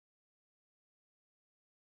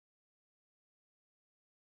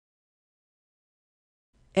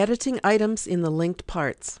Editing items in the linked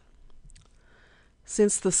parts.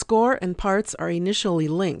 Since the score and parts are initially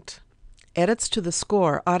linked, edits to the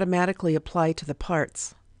score automatically apply to the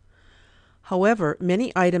parts. However,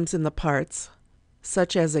 many items in the parts,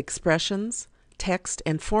 such as expressions, text,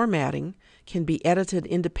 and formatting, can be edited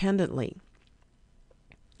independently.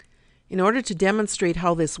 In order to demonstrate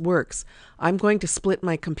how this works, I'm going to split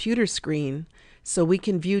my computer screen so we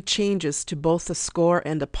can view changes to both the score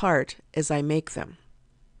and a part as I make them.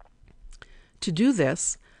 To do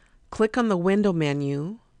this, click on the Window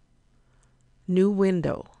menu, New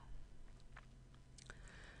Window.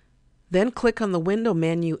 Then click on the Window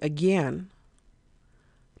menu again,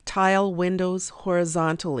 Tile Windows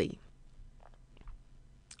horizontally.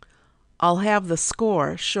 I'll have the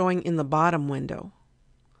score showing in the bottom window.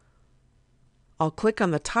 I'll click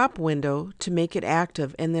on the top window to make it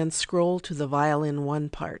active and then scroll to the Violin 1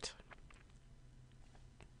 part.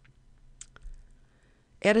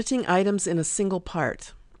 Editing items in a single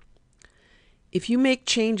part. If you make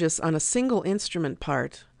changes on a single instrument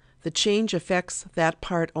part, the change affects that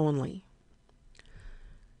part only.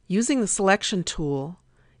 Using the selection tool,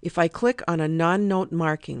 if I click on a non-note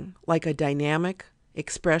marking like a dynamic,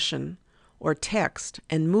 expression, or text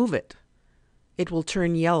and move it, it will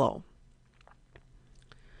turn yellow.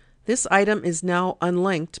 This item is now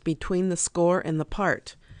unlinked between the score and the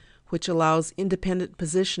part, which allows independent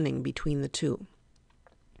positioning between the two.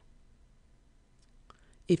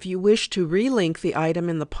 If you wish to relink the item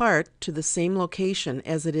in the part to the same location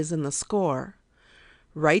as it is in the score,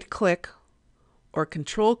 right-click or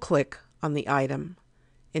Control-click on the item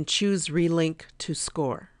and choose Relink to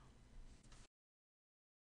Score.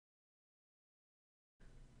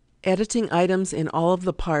 Editing items in all of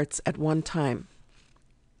the parts at one time.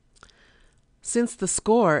 Since the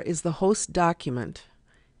score is the host document,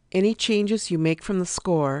 any changes you make from the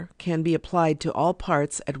score can be applied to all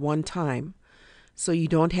parts at one time, so you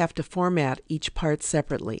don't have to format each part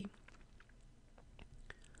separately.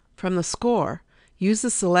 From the score, use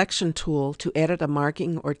the selection tool to edit a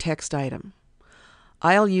marking or text item.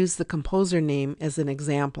 I'll use the composer name as an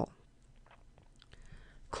example.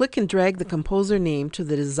 Click and drag the composer name to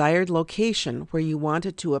the desired location where you want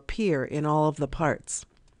it to appear in all of the parts.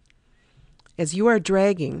 As you are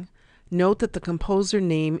dragging, note that the composer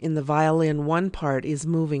name in the Violin 1 part is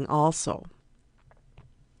moving also.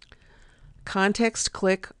 Context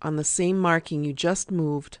click on the same marking you just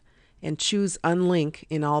moved and choose Unlink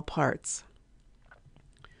in all parts.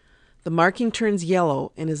 The marking turns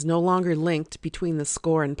yellow and is no longer linked between the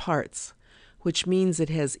score and parts, which means it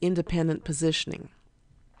has independent positioning.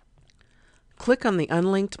 Click on the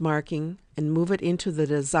unlinked marking and move it into the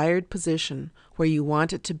desired position where you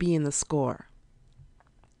want it to be in the score.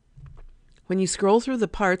 When you scroll through the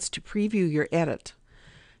parts to preview your edit,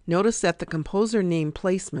 notice that the composer name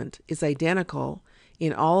placement is identical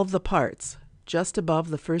in all of the parts, just above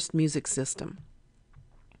the first music system.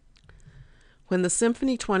 When the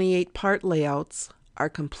Symphony 28 part layouts are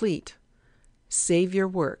complete, save your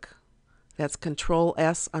work. That's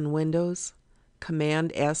Control-S on Windows,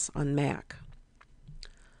 Command-S on Mac.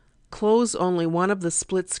 Close only one of the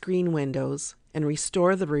split screen windows and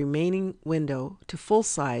restore the remaining window to full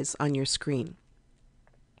size on your screen.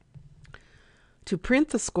 To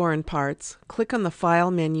print the score and parts, click on the File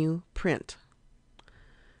menu, Print.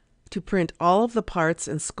 To print all of the parts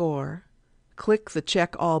and score, click the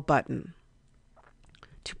Check All button.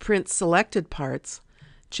 To print selected parts,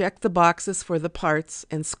 check the boxes for the parts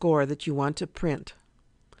and score that you want to print.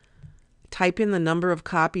 Type in the number of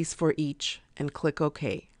copies for each and click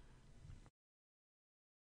OK.